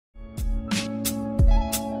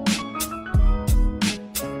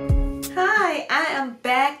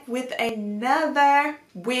with another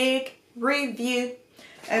wig review.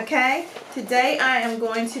 Okay, today I am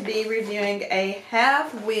going to be reviewing a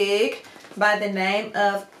half wig by the name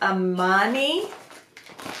of Amani.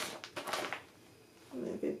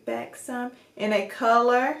 Move it back some. In a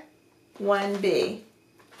color 1B.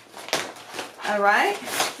 Alright,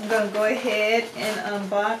 I'm going to go ahead and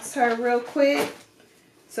unbox her real quick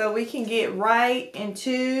so we can get right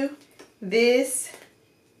into this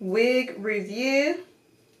wig review.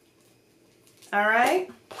 Alright.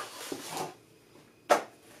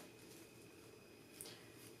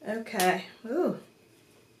 Okay. Ooh.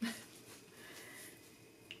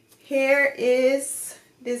 Here is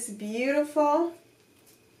this beautiful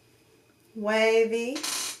wavy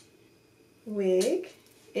wig.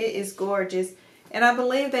 It is gorgeous. And I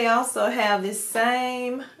believe they also have this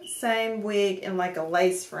same wig in like a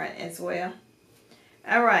lace front as well.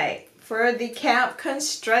 Alright. For the cap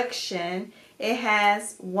construction, it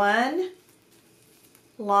has one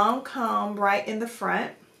long comb right in the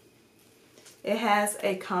front. It has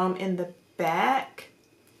a comb in the back.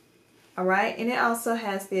 Alright, and it also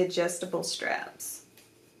has the adjustable straps.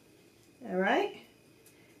 Alright,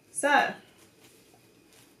 so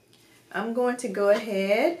I'm going to go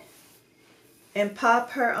ahead and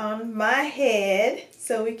pop her on my head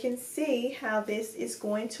so we can see how this is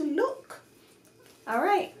going to look.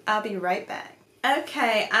 Alright, I'll be right back.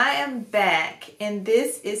 Okay, I am back and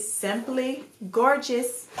this is simply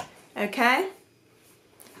gorgeous. Okay?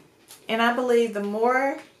 And I believe the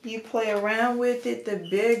more you play around with it, the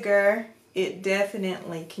bigger it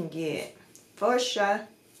definitely can get. For sure.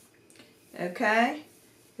 Okay?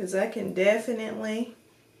 Because I can definitely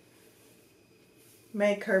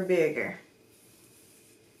make her bigger.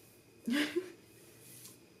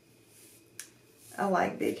 I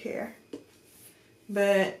like big hair.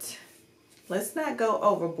 But let's not go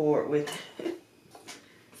overboard with it.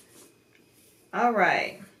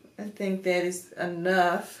 Alright. I think that is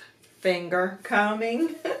enough finger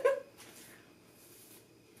combing.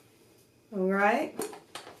 Alright.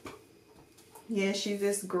 Yes, you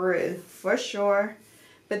just grew for sure.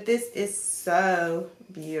 But this is so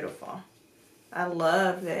beautiful. I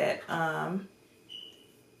love that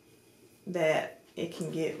that it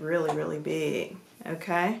can get really big.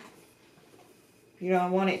 Okay. If you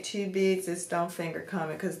don't want it too big, just don't finger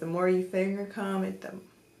comb it, because the more you finger comb it,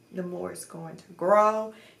 the more it's going to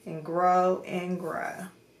grow and grow and grow.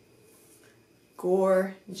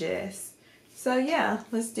 Gorgeous. So yeah,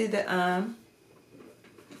 let's do the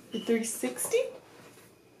 360.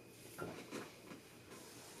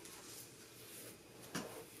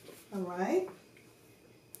 All right.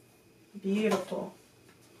 Beautiful.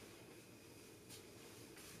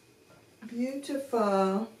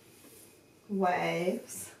 Beautiful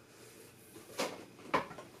waves.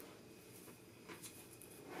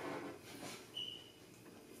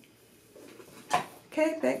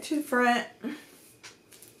 Okay, back to the front.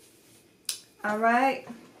 Alright.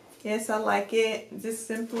 Yes, I like it. Just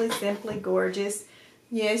simply gorgeous.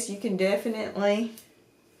 Yes, you can definitely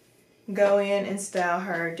go in and style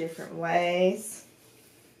her different ways.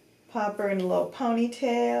 Pop her in a little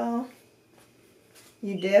ponytail.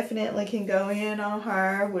 You definitely can go in on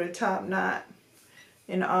her with a top knot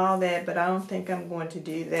and all that, but I don't think I'm going to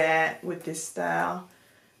do that with this style.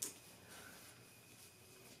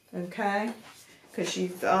 Okay? Because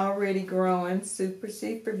she's already growing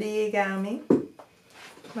super big on me.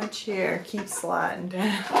 My chair keeps sliding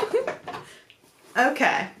down.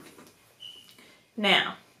 Okay.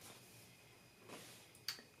 Now,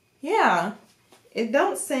 yeah, it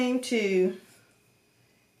don't seem to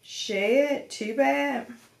shed too bad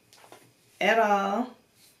at all.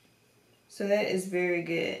 So that is very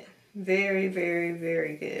good. Very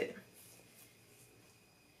good.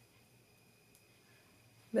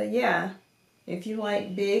 But yeah, if you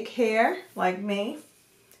like big hair like me,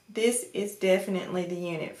 this is definitely the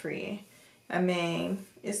unit for you. I mean,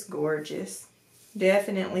 it's gorgeous.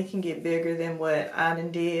 Definitely can get bigger than what I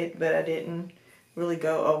did, but I didn't really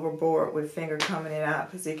go overboard with finger combing it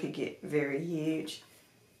out because it could get very huge.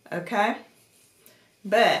 Okay?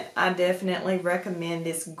 But I definitely recommend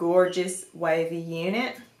this gorgeous wavy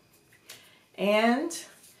unit. And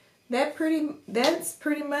that's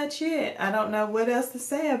pretty much it. I don't know what else to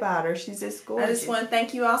say about her. She's just gorgeous. I just want to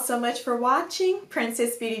thank you all so much for watching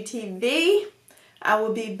Princess Beauty TV. I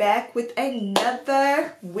will be back with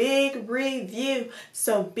another wig review.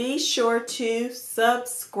 So be sure to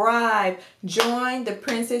subscribe. Join the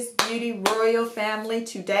Princess Beauty Royal family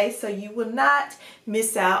today so you will not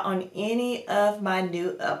miss out on any of my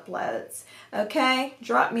new uploads. Okay?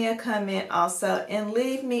 Drop me a comment also and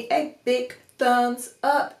leave me a big thumbs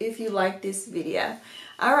up if you like this video.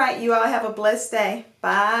 All right, you all have a blessed day.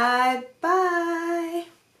 Bye. Bye.